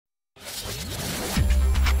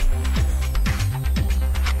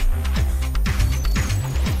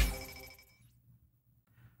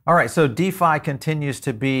All right, so DeFi continues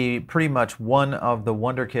to be pretty much one of the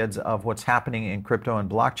wonder kids of what's happening in crypto and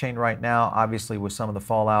blockchain right now. Obviously, with some of the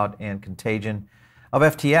fallout and contagion of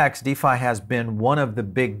FTX, DeFi has been one of the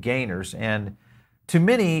big gainers. And to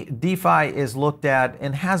many, DeFi is looked at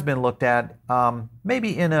and has been looked at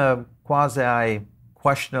maybe in a quasi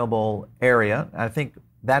questionable area. I think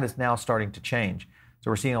that is now starting to change.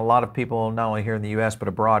 So we're seeing a lot of people, not only here in the US, but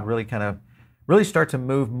abroad, really start to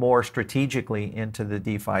move more strategically into the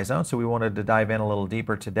DeFi zone. So we wanted to dive in a little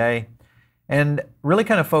deeper today and really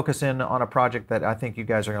kind of focus in on a project that I think you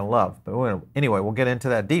guys are going to love. But anyway, we'll get into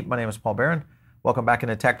that deep. My name is Paul Barron. Welcome back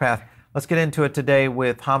into TechPath. Let's get into it today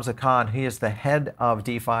with Hamza Khan. He is the head of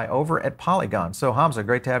DeFi over at Polygon. So Hamza,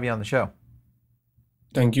 great to have you on the show.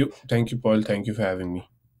 Thank you. Thank you, Paul. Thank you for having me.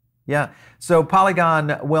 Yeah. So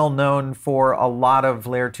Polygon, well known for a lot of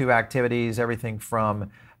layer 2 activities, everything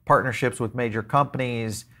from partnerships with major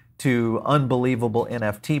companies to unbelievable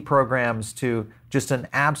NFT programs to just an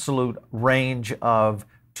absolute range of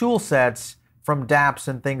tool sets from dApps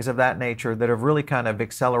and things of that nature that have really kind of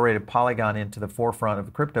accelerated Polygon into the forefront of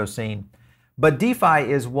the crypto scene. But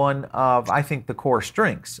DeFi is one of, I think, the core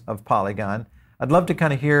strengths of Polygon. I'd love to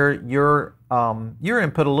kind of hear your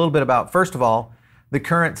input a little bit about, first of all, the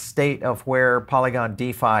current state of where Polygon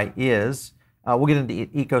DeFi is. We'll get into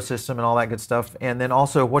ecosystem and all that good stuff. And then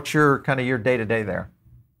also, what's your day-to-day there?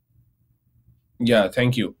 Yeah,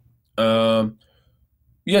 thank you. So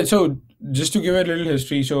just to give a little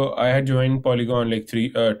history, so I had joined Polygon like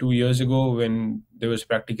 2 years ago when there was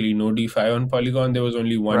practically no DeFi on Polygon. There was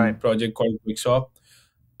only one project called Quickswap.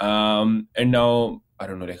 And now, I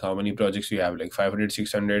don't know like how many projects we have, like 500,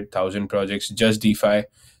 600,000 projects, just DeFi.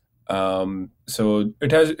 So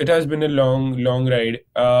it has been a long ride.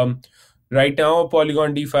 Right now,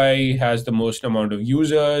 Polygon DeFi has the most amount of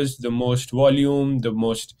users, the most volume, the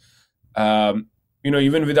most,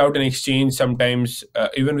 even without an exchange, sometimes,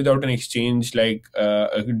 even without an exchange, like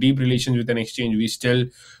deep relations with an exchange, we still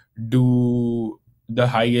do the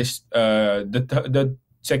highest, the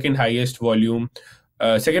second highest volume,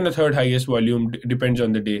 second or third highest volume, depends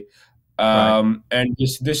on the day. And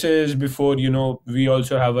this is before, we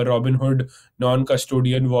also have a Robinhood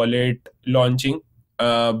non-custodian wallet launching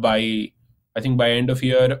by end of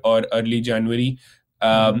year or early January.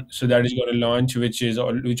 So that is going to launch, which has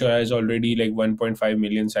already like 1.5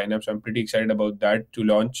 million signups. I'm pretty excited about that to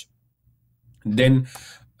launch. Then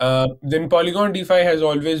Polygon DeFi has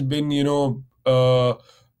always been,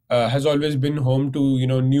 home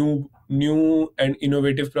to, new and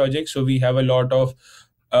innovative projects. So we have a lot of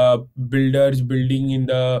builders building in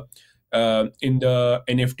the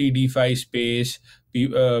NFT DeFi space,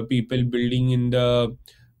 people building in the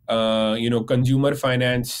consumer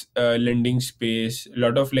finance lending space, a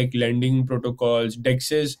lot of like lending protocols,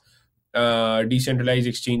 DEXs, decentralized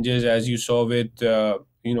exchanges, as you saw with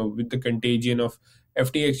with the contagion of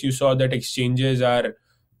FTX. You saw that exchanges are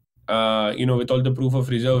with all the proof of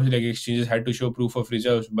reserves, like exchanges had to show proof of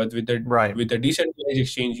reserves, but with the decentralized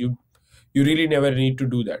exchange, you really never need to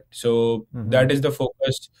do that. So that is the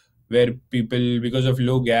focus, where people, because of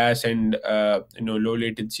low gas and low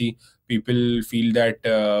latency, people feel that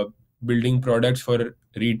building products for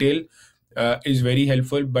retail is very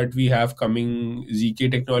helpful. But we have coming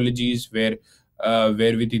ZK technologies where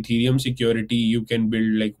with Ethereum security, you can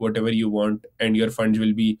build like whatever you want, and your funds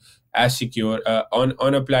will be as secure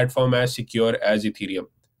on a platform as secure as Ethereum.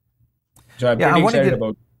 So I'm pretty excited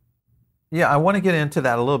about. Yeah, I want to get into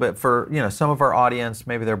that a little bit for, some of our audience,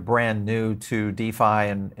 maybe they're brand new to DeFi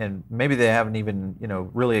and maybe they haven't even,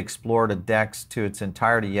 really explored a DEX to its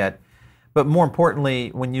entirety yet. But more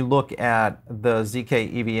importantly, when you look at the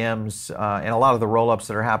ZK EVMs and a lot of the rollups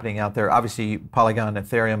that are happening out there, obviously Polygon,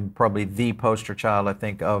 Ethereum, probably the poster child, I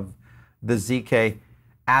think, of the ZK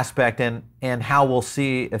aspect and how we'll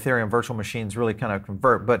see Ethereum virtual machines really kind of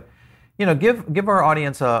convert. But give our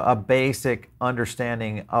audience a basic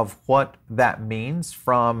understanding of what that means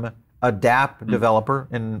from a dApp developer.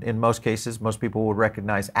 In most cases, most people would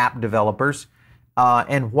recognize app developers,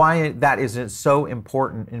 and why that is so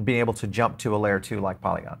important in being able to jump to a layer 2 like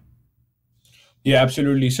Polygon. Yeah,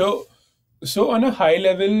 absolutely. So on a high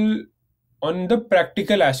level, on the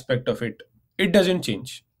practical aspect of it, it doesn't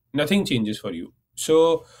change. Nothing changes for you.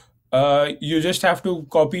 So you just have to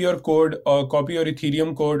copy your code or copy your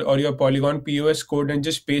Ethereum code or your Polygon POS code and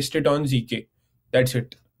just paste it on ZK. That's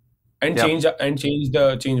it. And change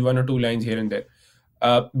one or two lines here and there.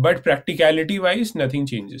 But practicality wise, nothing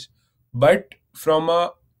changes. But from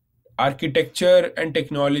a architecture and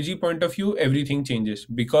technology point of view, everything changes,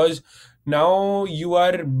 because now you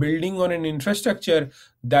are building on an infrastructure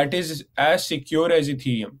that is as secure as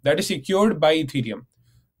Ethereum, that is secured by Ethereum.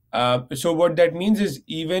 So what that means is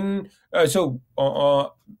even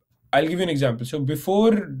I'll give you an example. So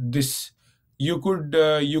before this, you could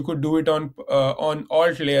do it on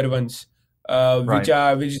alt layer ones,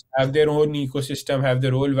 Right. which have their own ecosystem, have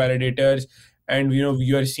their own validators, and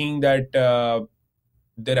you are seeing that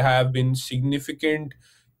there have been significant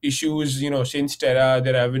issues. Since Terra,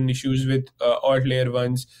 there have been issues with alt layer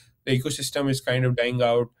ones. The ecosystem is kind of dying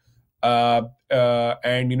out,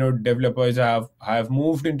 and developers have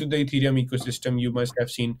moved into the Ethereum ecosystem. You must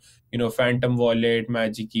have seen Phantom Wallet,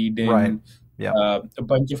 Magic Right. Eden, Yeah. a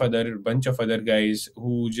bunch of other guys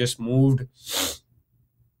who just moved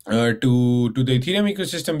to the Ethereum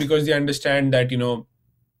ecosystem because they understand that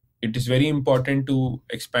it is very important to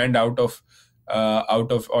expand out of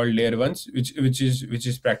all layer ones, which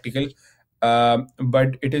is practical.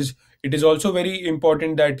 But it is also very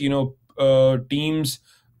important that teams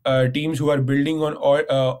who are building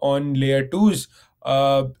on layer twos,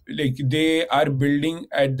 like they are building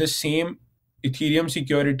at the same Ethereum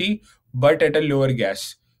security but at a lower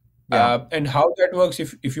gas. Yeah. And how that works,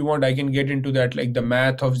 if you want, I can get into that, like the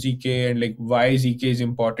math of ZK and like why ZK is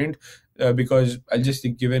important. Because I'll just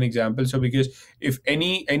give an example. So because if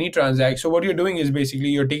any transaction, so what you're doing is basically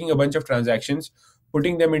you're taking a bunch of transactions,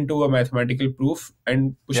 putting them into a mathematical proof,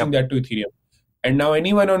 and pushing Yep. that to Ethereum. And now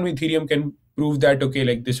anyone on Ethereum can prove that, okay,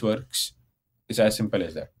 like this works. It's as simple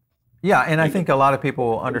as that. Yeah, and I Like think a lot of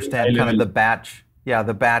people high understand kind of level.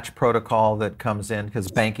 the batch protocol that comes in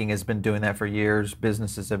because banking has been doing that for years.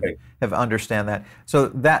 Businesses Right. have understand that. So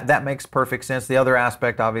that makes perfect sense. The other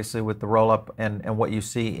aspect, obviously, with the roll up and what you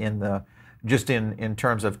see in the just in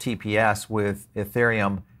terms of TPS with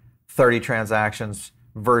Ethereum, 30 transactions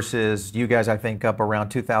versus you guys, I think, up around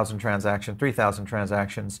 2,000 transactions, 3,000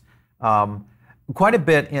 transactions. Um, Quite a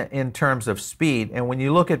bit in terms of speed. And when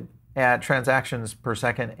you look at transactions per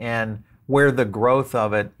second and where the growth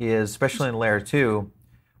of it is, especially in layer two,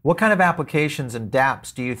 what kind of applications and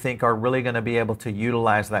dApps do you think are really going to be able to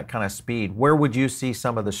utilize that kind of speed? Where would you see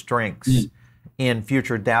some of the strengths in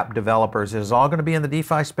future dApp developers? Is it all going to be in the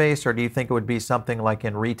DeFi space, or do you think it would be something like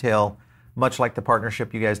in retail, much like the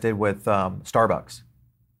partnership you guys did with Starbucks?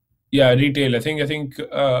 Yeah, retail. I think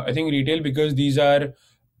retail, because these are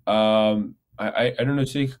I don't know,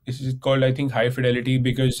 it's called, I think, high fidelity,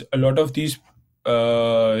 because a lot of these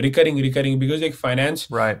recurring, because like finance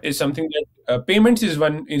Right. is something that payments is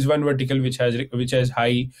one vertical which has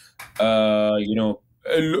high low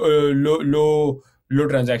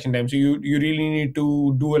transaction time. So you really need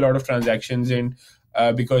to do a lot of transactions, and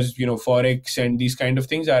because forex and these kind of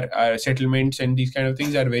things are settlements, and these kind of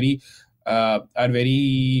things are very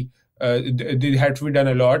they had to be done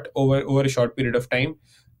a lot over a short period of time.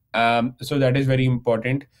 So that is very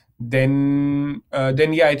important. Then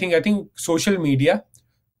yeah, I think social media,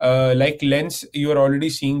 like Lens, you are already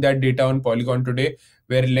seeing that data on Polygon today,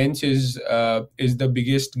 where Lens is the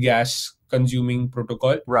biggest gas consuming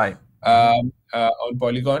protocol Right. on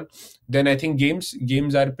Polygon. Then I think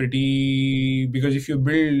games are pretty, because if you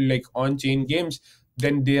build like on chain games,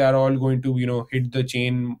 then they are all going to hit the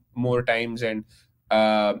chain more times, and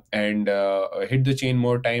hit the chain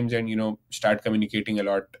more times, and start communicating a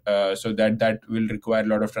lot. So that will require a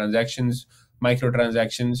lot of transactions,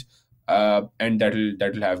 microtransactions, and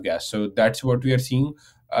that'll have gas. So that's what we are seeing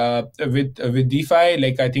with DeFi.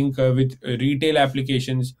 Like I think with retail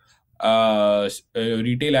applications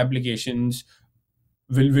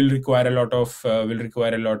will require a lot of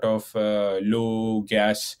low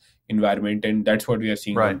gas environment, and that's what we are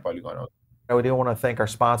seeing on Right. Polygon. We do want to thank our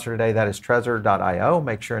sponsor today. That is Trezor.io.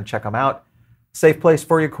 Make sure and check them out. Safe place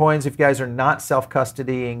for your coins. If you guys are not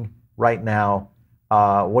self-custodying right now,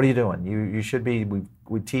 what are you doing? You should be.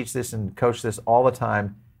 We teach this and coach this all the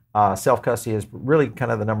time. Self-custody is really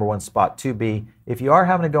kind of the number one spot to be. If you are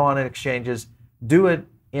having to go on exchanges, do it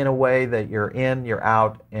in a way that you're in, you're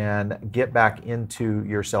out, and get back into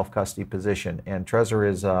your self-custody position. And Trezor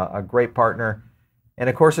is a great partner. And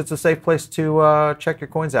of course, it's a safe place to check your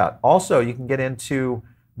coins out. Also, you can get into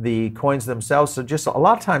the coins themselves. So just a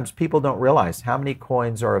lot of times people don't realize how many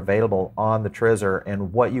coins are available on the Trezor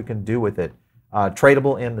and what you can do with it.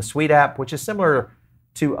 Tradable in the Suite app, which is similar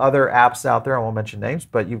to other apps out there. I won't mention names,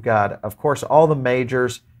 but you've got, of course, all the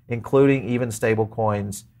majors, including even stable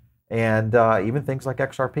coins and even things like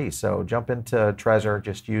XRP. So jump into Trezor.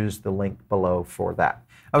 Just use the link below for that.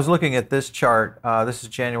 I was looking at this chart. This is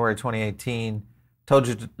January 2018.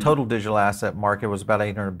 Total digital asset market was about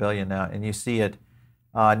 800 billion now, and you see it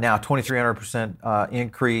now 2,300%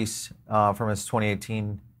 increase from its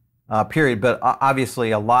 2018 period. But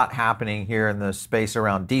obviously, a lot happening here in the space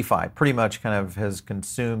around DeFi. Pretty much kind of has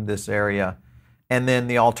consumed this area, And then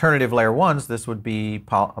the alternative layer ones, this would be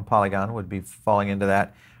Polygon would be falling into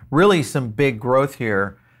that. Really some big growth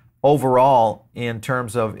here overall in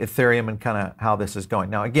terms of Ethereum and kind of how this is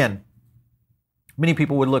going. Now, again, many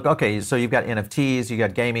people would look, okay, so you've got NFTs, you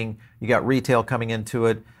got gaming, you got retail coming into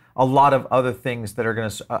it, a lot of other things that are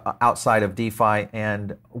going to, outside of DeFi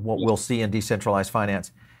and what we'll see in decentralized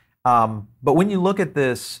finance. But when you look at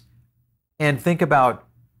this and think about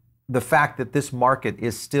the fact that this market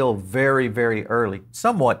is still very, very early,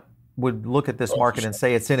 somewhat would look at this market and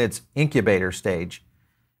say it's in its incubator stage.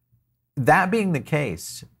 That being the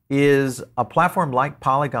case, is a platform like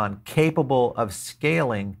Polygon capable of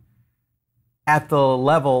scaling at the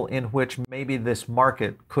level in which maybe this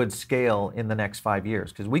market could scale in the next 5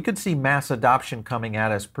 years? Because we could see mass adoption coming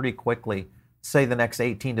at us pretty quickly, say the next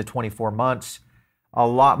 18 to 24 months, a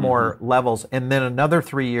lot more levels. And then another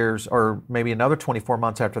 3 years or maybe another 24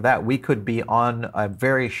 months after that, we could be on a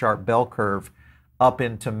very sharp bell curve up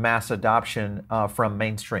into mass adoption from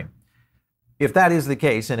mainstream. If that is the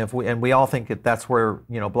case, and we all think that that's where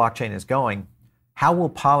blockchain is going, how will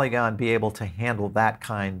Polygon be able to handle that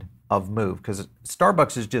kind of move? Because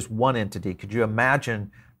Starbucks is just one entity. Could you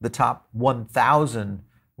imagine the top 1,000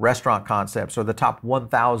 restaurant concepts or the top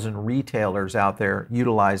 1,000 retailers out there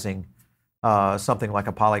utilizing something like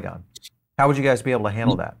a Polygon? How would you guys be able to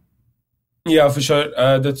handle that? Yeah, for sure.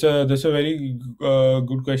 That's a very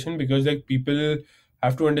good question, because like people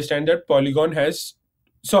have to understand that Polygon has.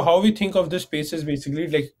 So how we think of the space is basically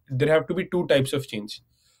like there have to be two types of chains.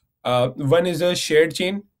 One is a shared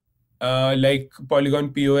chain, like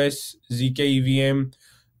Polygon POS, ZK EVM.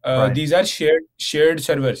 Right. These are shared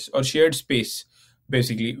servers or shared space,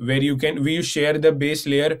 basically, where we share the base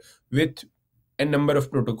layer with a number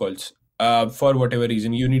of protocols. For whatever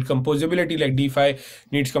reason, you need composability, like DeFi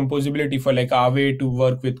needs composability for like Aave to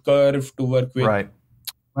work with Curve, to work with Right.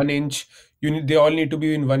 1inch. They all need to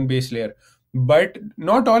be in one base layer. But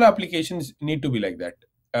not all applications need to be like that.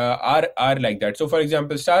 Are like that. So, for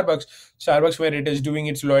example, Starbucks, where it is doing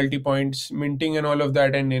its loyalty points, minting, and all of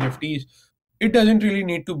that, and NFTs, it doesn't really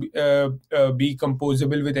need to be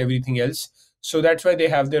composable with everything else. So that's why they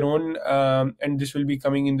have their own, and this will be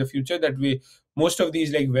coming in the future. That most of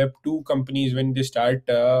these like Web2 companies, when they start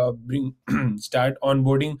start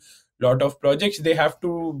onboarding lot of projects, they have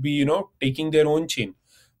to be taking their own chain,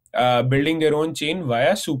 building their own chain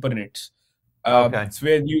via Supernets. Okay. It's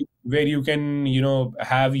where you can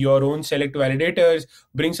have your own select validators,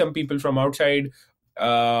 bring some people from outside,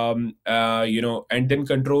 and then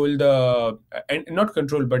control the and not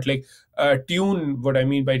control but like tune. What I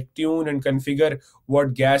mean by tune and configure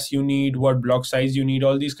what gas you need, what block size you need,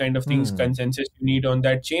 all these kind of things, consensus you need on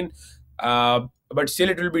that chain. But still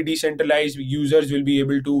it will be decentralized. Users will be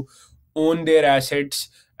able to own their assets,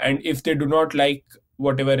 and if they do not like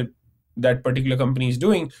whatever that particular company is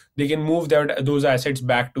doing, they can move those assets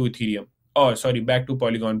back to Ethereum, back to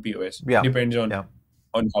Polygon POS. Yeah. Depends on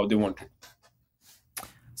how they want it.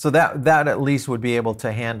 So that at least would be able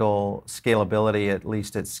to handle scalability. At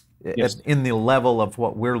least it's in the level of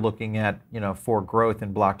what we're looking at, for growth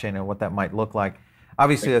in blockchain and what that might look like.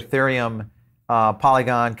 Obviously, right. Ethereum,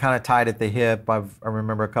 Polygon, kind of tied at the hip. I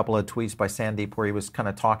remember a couple of tweets by Sandeep where he was kind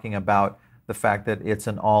of talking about the fact that it's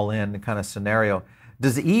an all-in kind of scenario.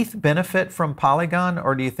 Does ETH benefit from Polygon,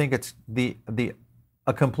 or do you think it's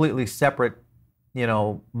a completely separate,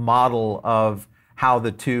 model of how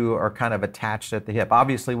the two are kind of attached at the hip?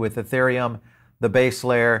 Obviously, with Ethereum, the base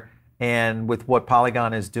layer, and with what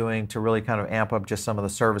Polygon is doing to really kind of amp up just some of the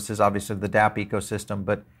services, obviously the dApp ecosystem.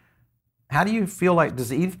 But how do you feel like, does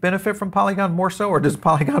ETH benefit from Polygon more so, or does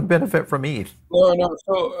Polygon benefit from ETH? No.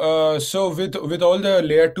 So with all the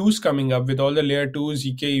layer 2s coming up, with all the layer 2s,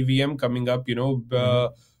 ZK EVM coming up,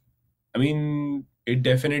 I mean, it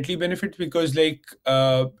definitely benefits, because like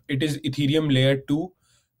it is Ethereum layer 2,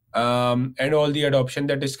 and all the adoption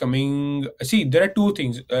that is coming. See, there are two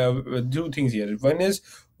things here. One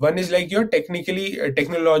is like you're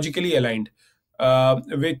technologically aligned.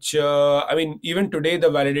 Which I mean, even today the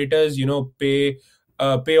validators,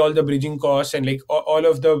 pay all the bridging costs, and like all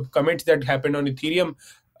of the commits that happen on Ethereum,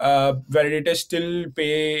 validators still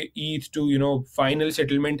pay ETH to, final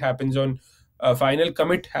settlement happens on, final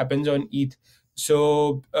commit happens on ETH.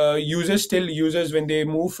 So users when they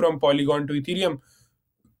move from Polygon to Ethereum,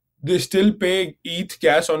 they still pay ETH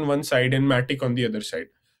gas on one side and Matic on the other side.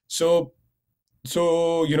 So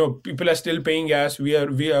people are still paying gas. We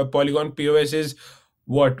are Polygon POS is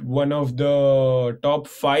one of the top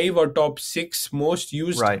 5 or top 6 most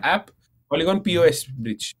used app. Polygon POS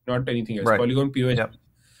bridge, not anything else. Right. Polygon POS. Yep.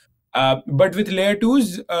 But with layer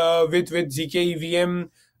 2s, with ZK EVM,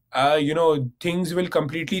 things will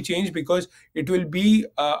completely change, because it will be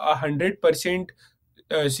 100%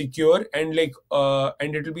 secure, and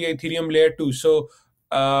and it will be Ethereum layer 2. So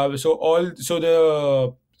the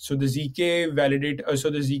ZK validate so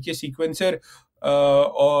the ZK sequencer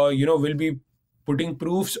or will be putting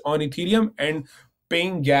proofs on Ethereum and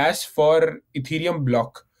paying gas for Ethereum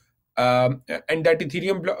block. And that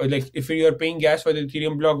Ethereum block, like if you're paying gas for the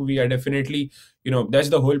Ethereum block, we are definitely, that's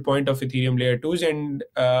the whole point of Ethereum layer 2s.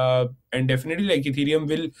 And definitely, like, Ethereum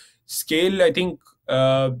will scale, I think,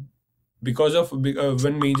 because of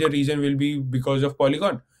one major reason will be because of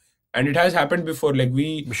Polygon. And it has happened before, like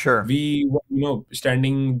Sure. we were,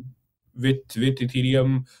 standing with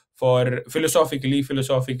Ethereum for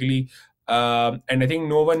philosophically, and I think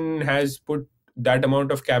no one has put that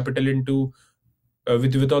amount of capital into,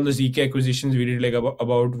 with all the ZK acquisitions we did, like about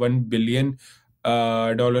 $1 billion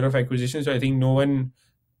of acquisitions. So I think no one,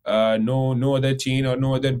 no other chain or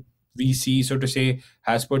no other VC, so to say,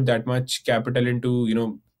 has put that much capital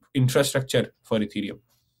into infrastructure for Ethereum.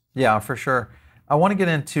 Yeah, for sure. I want to get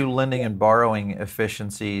into lending and borrowing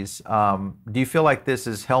efficiencies. Do you feel like this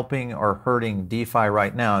is helping or hurting DeFi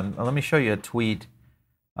right now? And let me show you a tweet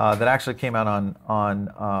that actually came out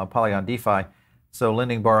on Polygon DeFi. So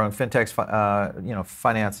lending, borrowing, fintechs,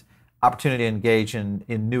 finance, opportunity to engage in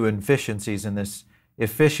new efficiencies in this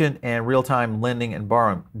efficient and real-time lending and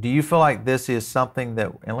borrowing. Do you feel like this is something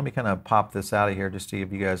that, and let me kind of pop this out of here just to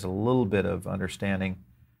give you guys a little bit of understanding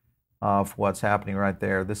of what's happening right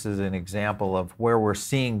there. This is an example of where we're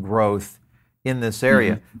seeing growth in this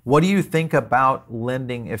area. Mm-hmm. What do you think about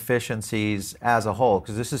lending efficiencies as a whole?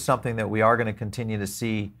 Because this is something that we are going to continue to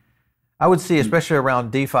see. I would see, especially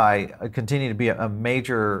around DeFi, continue to be a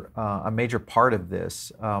major part of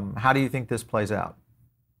this. How do you think this plays out?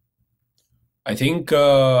 I think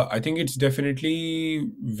it's definitely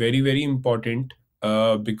very, very important,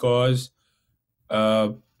 because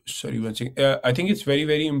sorry, one second. I think it's very,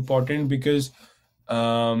 very important because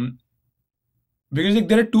like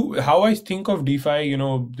there are two. How I think of DeFi,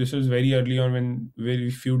 this was very early on when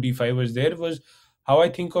very few DeFi was there. Was how I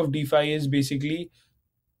think of DeFi is basically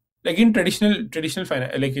like in traditional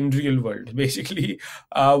finance, like in real world. Basically,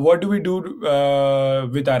 what do we do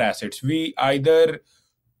with our assets? We either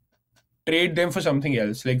trade them for something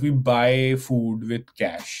else, like we buy food with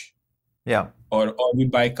cash, yeah, or we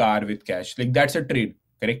buy car with cash. Like that's a trade,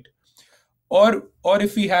 correct? Or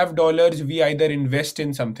if we have dollars, we either invest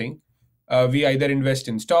in something, we either invest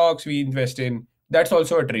in stocks, we invest in, that's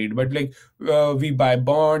also a trade. But like we buy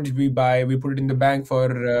bonds, we put it in the bank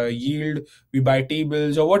for yield, we buy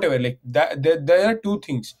T-bills or whatever. Like that, there are two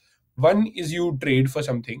things. One is you trade for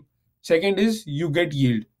something. Second is you get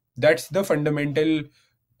yield. That's the fundamental.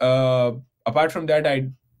 Apart from that, I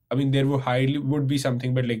mean, there would be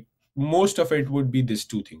something, but like most of it would be these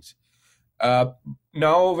two things.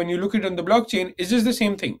 Now, when you look at it on the blockchain, it's just the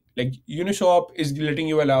same thing. Like Uniswap is letting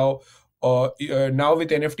you allow, or now with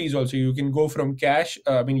NFTs also, you can go from cash,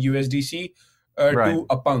 USDC right, to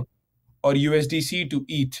a Punk, or USDC to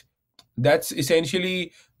ETH. That's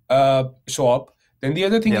essentially swap. Then the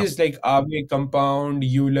other thing is like Aave, Compound,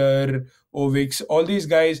 Euler, Ovix, all these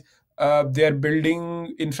guys, they are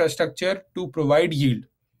building infrastructure to provide yield.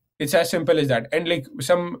 It's as simple as that. And like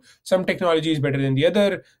some technology is better than the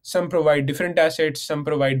other. Some provide different assets. Some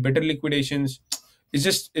provide better liquidations. It's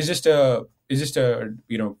just a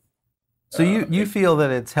So you feel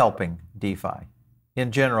that it's helping DeFi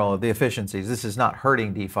in general, the efficiencies. This is not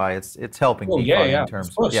hurting DeFi. It's helping DeFi in terms.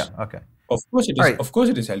 Of course. Okay. Of course it is. Right. Of course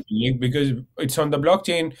it is helping, because it's on the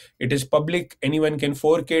blockchain. It is public. Anyone can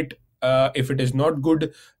fork it if it is not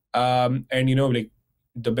good. And like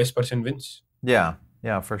the best person wins.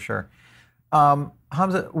 Yeah, for sure.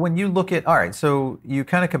 Hamza, when you look at, all right, so you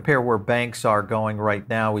kind of compare where banks are going right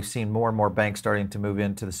now. We've seen more and more banks starting to move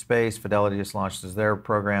into the space. Fidelity just launched their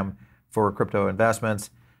program for crypto investments.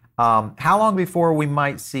 How long before we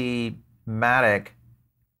might see Matic,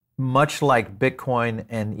 much like Bitcoin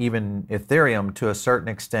and even Ethereum to a certain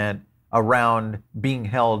extent, around being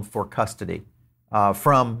held for custody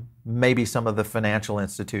from maybe some of the financial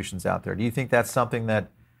institutions out there? Do you think that's something that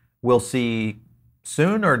we'll see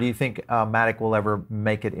soon, or do you think Matic will ever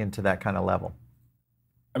make it into that kind of level?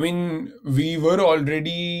 I mean, we were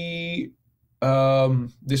already,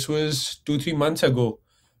 this was 2-3 months ago,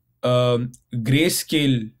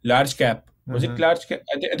 Grayscale, large cap. Was it large cap?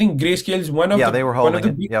 I think Grayscale is one of they were holding one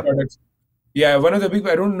of the big products. Yeah, one of the big,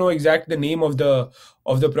 I don't know exactly the name of the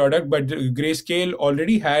product, but Grayscale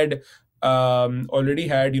already had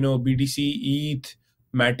BTC, ETH,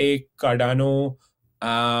 Matic, Cardano,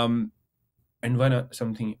 and one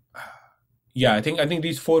something. Yeah, I think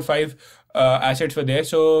these 4 or 5 assets were there.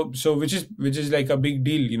 So which is like a big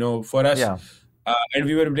deal, for us. Yeah. And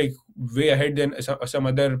we were like way ahead than some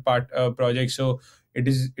other projects. So it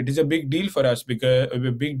is a big deal for us, because a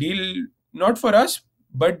big deal not for us,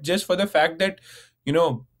 but just for the fact that you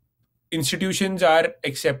know institutions are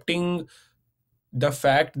accepting the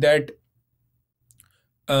fact that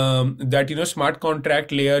smart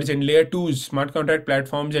contract layers and layer twos, smart contract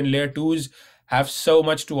platforms and layer twos have so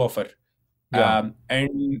much to offer. Yeah.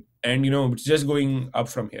 And it's just going up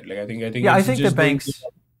from here. Like I think Yeah, I it's think the just going banks,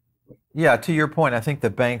 yeah, to your point, I think the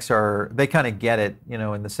banks they kind of get it,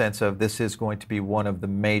 in the sense of this is going to be one of the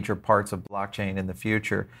major parts of blockchain in the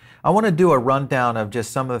future. I want to do a rundown of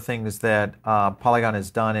just some of the things that Polygon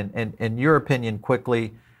has done, and your opinion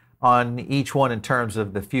quickly on each one in terms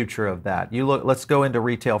of the future of that. Let's go into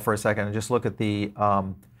retail for a second and just look at the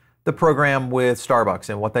program with Starbucks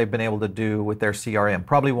and what they've been able to do with their CRM.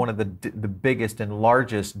 Probably one of the biggest and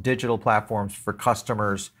largest digital platforms for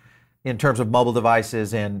customers in terms of mobile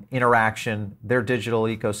devices and interaction. Their digital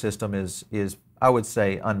ecosystem is I would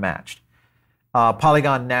say unmatched.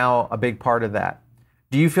 Polygon now a big part of that.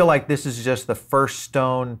 Do you feel like this is just the first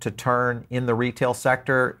stone to turn in the retail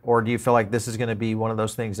sector, or do you feel like this is going to be one of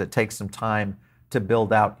those things that takes some time to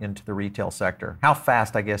build out into the retail sector? How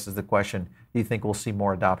fast, I guess, is the question, do you think we'll see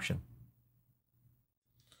more adoption?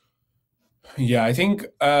 Yeah, I think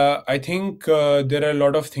there are a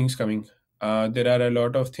lot of things coming. There are a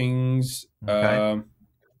lot of things. Okay.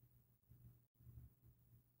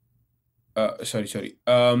 Sorry.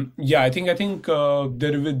 Yeah, I think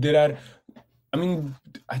there are. I mean,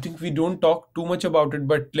 I think we don't talk too much about it,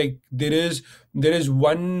 but like there is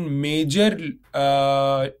one major.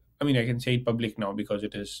 I mean, I can say it public now because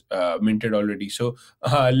it is minted already. So,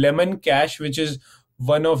 Lemon Cash, which is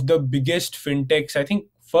one of the biggest fintechs, I think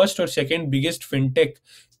first or second biggest fintech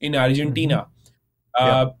in Mm-hmm. Argentina.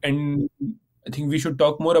 Yeah. And I think we should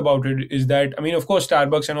talk more about it. Is that, I mean, of course,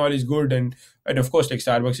 Starbucks and all is good, and of course, like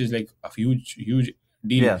Starbucks is like a huge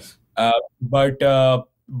deal. Yes.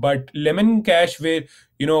 But Lemon Cash, where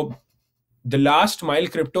the last mile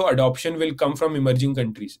crypto adoption will come from emerging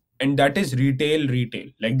countries, and that is retail.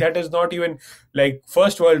 Like that is not even like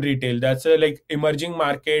first world retail. That's like emerging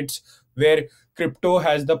markets where crypto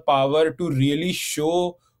has the power to really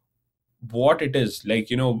show what it is, like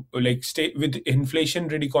stay with inflation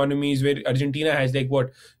rate economies, where Argentina has like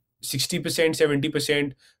what 60%,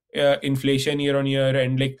 70% inflation year on year,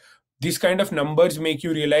 and like these kind of numbers make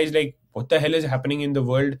you realize like what the hell is happening in the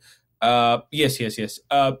world. Yes.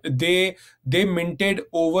 They minted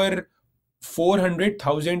over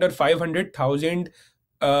 400,000 or 500,000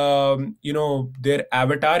 their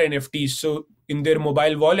avatar NFTs. So in their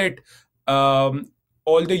mobile wallet,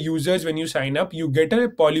 all the users, when you sign up, you get a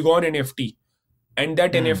Polygon NFT, and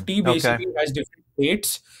that NFT Okay. basically has different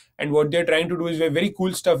traits. And what they're trying to do is very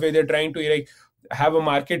cool stuff, where they're trying to like have a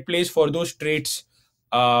marketplace for those traits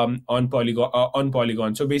on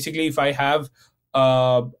Polygon. So basically, if I have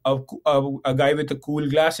a guy with the cool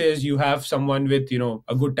glasses, you have someone with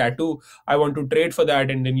a good tattoo, I want to trade for that,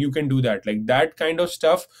 and then you can do that. Like that kind of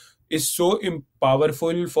stuff is so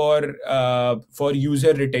powerful for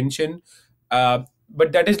user retention.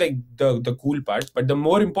 But that is like the cool part. But the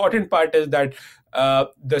more important part is that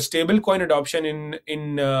the stable coin adoption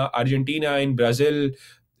in Argentina, in Brazil,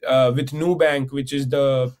 with Nubank, which is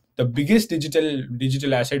the biggest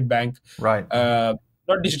digital asset bank, Right.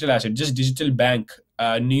 not digital asset, just digital bank,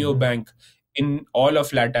 Hmm. Neobank, in all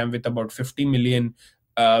of Latam, with about 50 million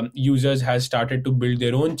users, has started to build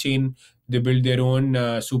their own chain. They build their own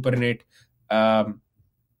supernet. Um,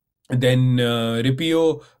 then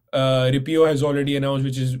Ripio has already announced,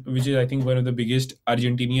 which is I think one of the biggest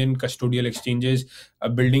Argentinian custodial exchanges,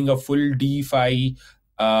 building a full DeFi,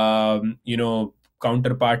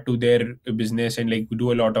 counterpart to their business, and like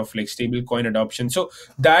do a lot of like stable coin adoption. So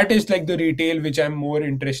that is like the retail which I'm more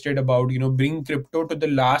interested about. Bring crypto to the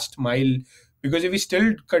last mile, because if we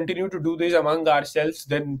still continue to do this among ourselves,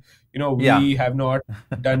 then Yeah. we have not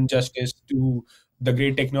done justice to the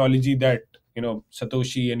great technology that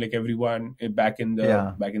Satoshi and like everyone Yeah. back in the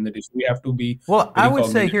day. So we have to be Well, I very would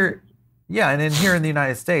say cognizant. here, yeah, and then here in the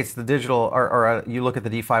United States, the digital, or you look at the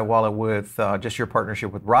DeFi wallet with just your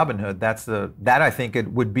partnership with Robinhood. That I think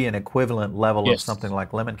it would be an equivalent level of something Yes.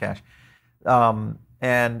 like Lemon Cash.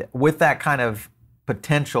 And with that kind of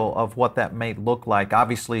potential of what that may look like,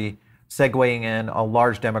 obviously segueing in a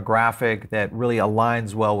large demographic that really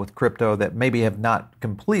aligns well with crypto that maybe have not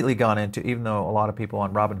completely gone into, even though a lot of people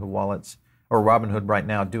on Robinhood wallets or Robinhood right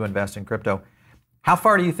now do invest in crypto. How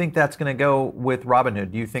far do you think that's going to go with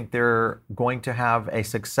Robinhood? Do you think they're going to have a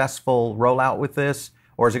successful rollout with this?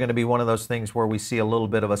 or is it going to be one of those things where we see a little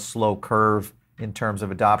bit of a slow curve in terms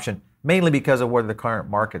of adoption, mainly because of where the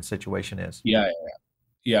current market situation is? Yeah.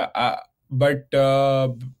 But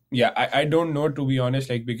yeah, I don't know, to be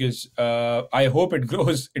honest, like, because I hope it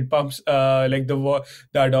grows, it pumps, like the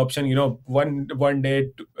adoption, one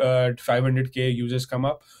day 500K users come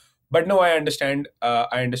up. But no, I understand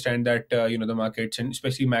that the markets, and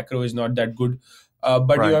especially macro, is not that good. But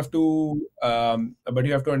you Right. have to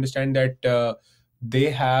understand that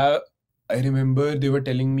they have. I remember they were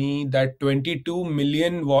telling me that 22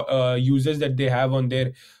 million users that they have on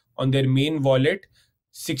their main wallet.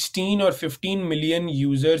 16 or 15 million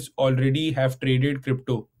users already have traded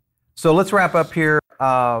crypto. So let's wrap up here,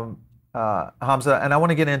 Hamza, and I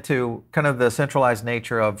want to get into kind of the centralized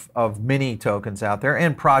nature of mini tokens out there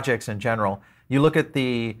and projects in general. You look at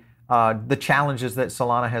the challenges that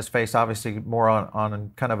Solana has faced, obviously more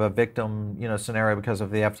on kind of a victim scenario because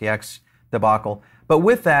of the FTX debacle. But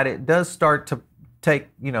with that, it does start to take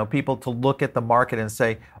people to look at the market and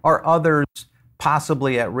say, are others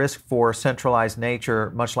possibly at risk for centralized nature,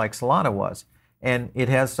 much like Solana was? And it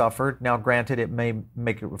has suffered. Now, granted, it may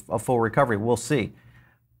make a full recovery. We'll see.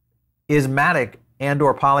 Is Matic and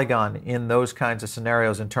or Polygon in those kinds of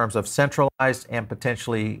scenarios in terms of centralized and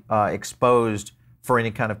potentially exposed for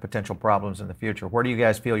any kind of potential problems in the future? Where do you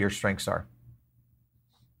guys feel your strengths are?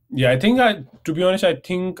 Yeah, I think to be honest, I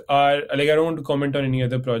think I don't want to comment on any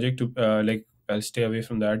other project. I'll stay away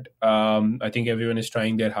from that. I think everyone is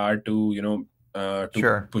trying their hard to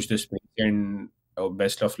Sure. push the space, and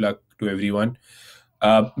best of luck to everyone.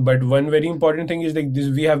 But one very important thing is, like, this: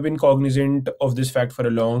 we have been cognizant of this fact for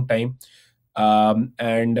a long time,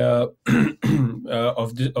 and of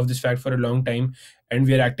this fact for a long time, and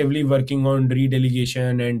we are actively working on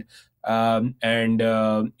redelegation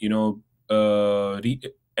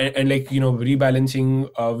rebalancing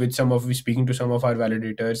with speaking to some of our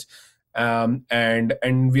validators,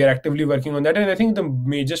 and we are actively working on that. And I think the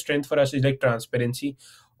major strength for us is like transparency.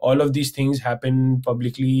 All of these things happen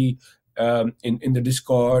publicly, in the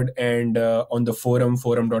Discord and on the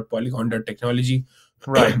forum.polygon.technology.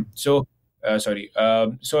 Right. So I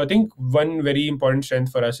think one very important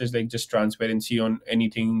strength for us is like just transparency on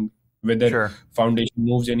anything, whether Sure. Foundation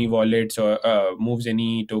moves any wallets or moves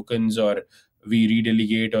any tokens, or we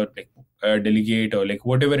redelegate or delegate, or like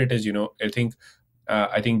whatever it is.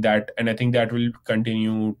 I think that will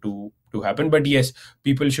continue to happen. But yes,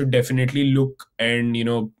 people should definitely look and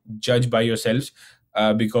judge by yourselves,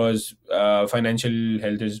 because financial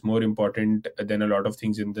health is more important than a lot of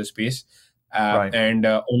things in the space. Right. And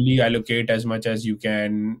only allocate as much as you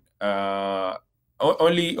can,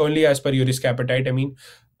 only as per your risk appetite. I mean,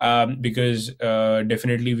 because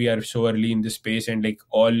definitely we are so early in this space, and like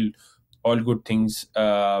all good things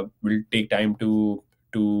will take time to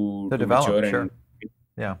develop. mature. Sure. And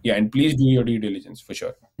yeah, and please do your due diligence for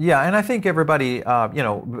sure. Yeah, and I think everybody,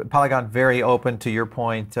 Polygon, very open to your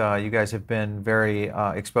point. You guys have been very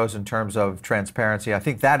exposed in terms of transparency. I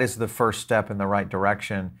think that is the first step in the right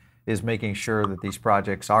direction, is making sure that these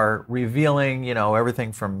projects are revealing,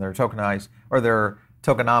 everything from their tokenized or their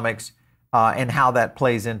tokenomics and how that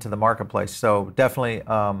plays into the marketplace. So definitely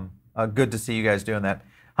good to see you guys doing that.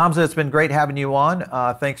 Hamza, it's been great having you on.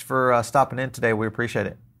 Thanks for stopping in today. We appreciate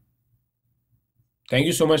it. Thank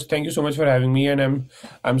you so much. Thank you so much for having me, and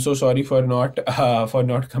I'm so sorry for not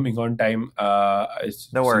coming on time. No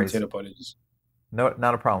worries. Sincere apologies. No,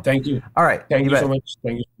 not a problem. Thank you. All right. Thank you so much.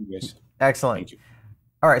 Thank you, guys. Excellent. Thank you.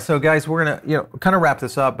 All right, so guys, we're gonna kind of wrap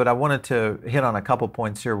this up, but I wanted to hit on a couple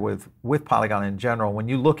points here with Polygon in general. When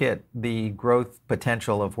you look at the growth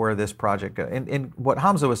potential of where this project goes, and what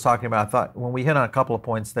Hamza was talking about, I thought when we hit on a couple of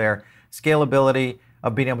points there, scalability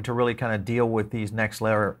of being able to really kind of deal with these next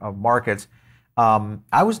layer of markets.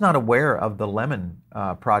 I was not aware of the Lemon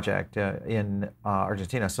project in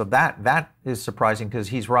Argentina, so that is surprising, because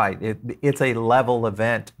he's right. It's a level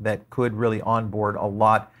event that could really onboard a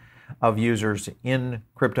lot of users in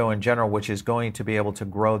crypto in general, which is going to be able to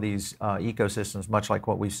grow these ecosystems, much like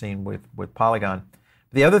what we've seen with Polygon.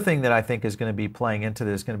 The other thing that I think is going to be playing into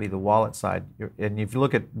this is going to be the wallet side. And if you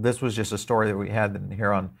look at, this was just a story that we had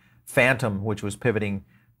here on Phantom, which was pivoting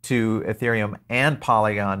to Ethereum and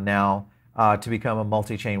Polygon now to become a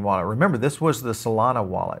multi-chain wallet. Remember, this was the Solana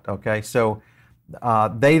wallet, okay? So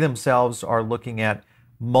they themselves are looking at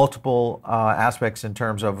multiple aspects in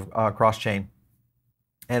terms of cross-chain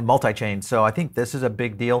and multi-chain. So I think this is a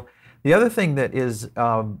big deal. The other thing that is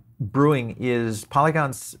brewing is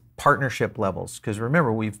Polygon's partnership levels, because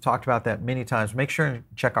remember, we've talked about that many times. Make sure and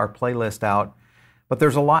check our playlist out. But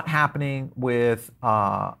there's a lot happening with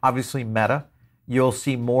obviously Meta you'll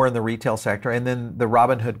see more in the retail sector. And then the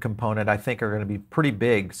Robinhood component, I think, are going to be pretty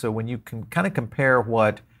big. So when you can kind of compare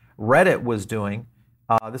what Reddit was doing,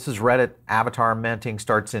 this is Reddit avatar minting,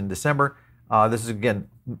 starts in December. This is, again,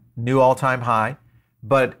 new all-time high.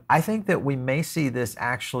 But I think that we may see this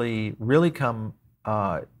actually really come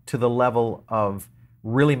to the level of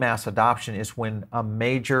really mass adoption is when a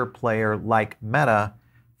major player like Meta,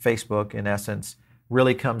 Facebook in essence,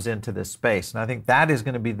 really comes into this space. And I think that is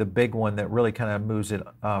going to be the big one that really kind of moves it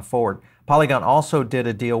forward. Polygon also did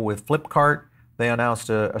a deal with Flipkart. They announced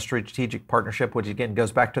a strategic partnership, which again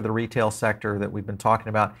goes back to the retail sector that we've been talking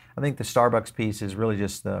about. I think the Starbucks piece is really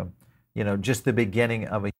just the, just the beginning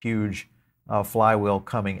of a huge flywheel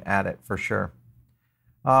coming at it for sure.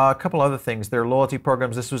 A couple other things. Their loyalty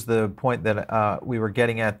programs, this was the point that we were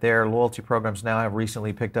getting at there. Loyalty programs now have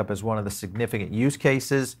recently picked up as one of the significant use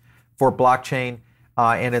cases for blockchain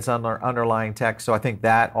and its underlying tech. So I think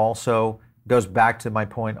that also goes back to my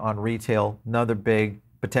point on retail, another big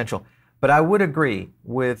potential. But I would agree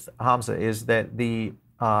with Hamza is that the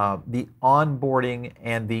onboarding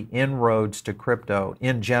and the inroads to crypto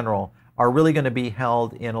in general are really going to be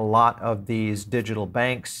held in a lot of these digital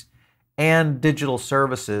banks and digital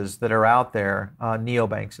services that are out there,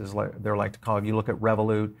 neobanks as they're like to call it. You look at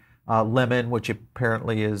Revolut, Lemon, which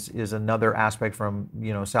apparently is another aspect from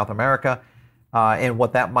South America, and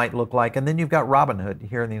what that might look like. And then you've got Robinhood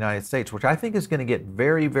here in the United States, which I think is going to get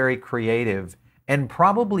very, very creative and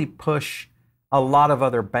probably push a lot of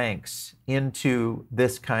other banks into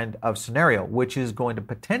this kind of scenario, which is going to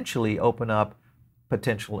potentially open up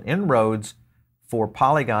potential inroads for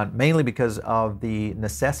Polygon, mainly because of the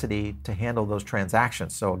necessity to handle those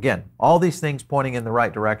transactions. So again, all these things pointing in the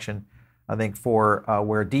right direction, I think, for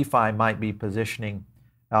where DeFi might be positioning,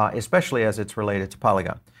 especially as it's related to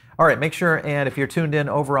Polygon. All right, make sure, and if you're tuned in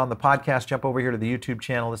over on the podcast, jump over here to the YouTube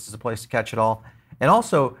channel. This is a place to catch it all. And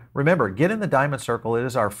also, remember, get in the Diamond Circle. It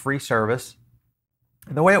is our free service.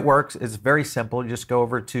 And the way it works is very simple. You just go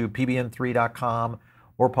over to pbn3.com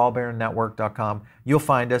or paulbaronnetwork.com. You'll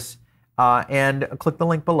find us. And click the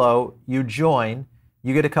link below. You join.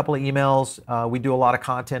 You get a couple of emails. We do a lot of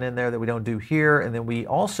content in there that we don't do here. And then we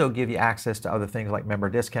also give you access to other things like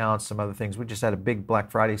member discounts, some other things. We just had a big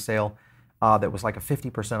Black Friday sale that was like a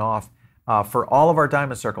 50% off for all of our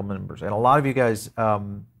Diamond Circle members. And a lot of you guys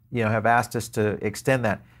have asked us to extend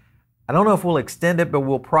that. I don't know if we'll extend it, but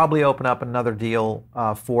we'll probably open up another deal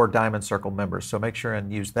for Diamond Circle members. So make sure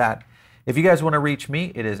and use that. If you guys want to reach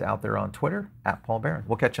me, it is out there on Twitter, @PaulBaron.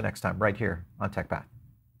 We'll catch you next time right here on TechPath.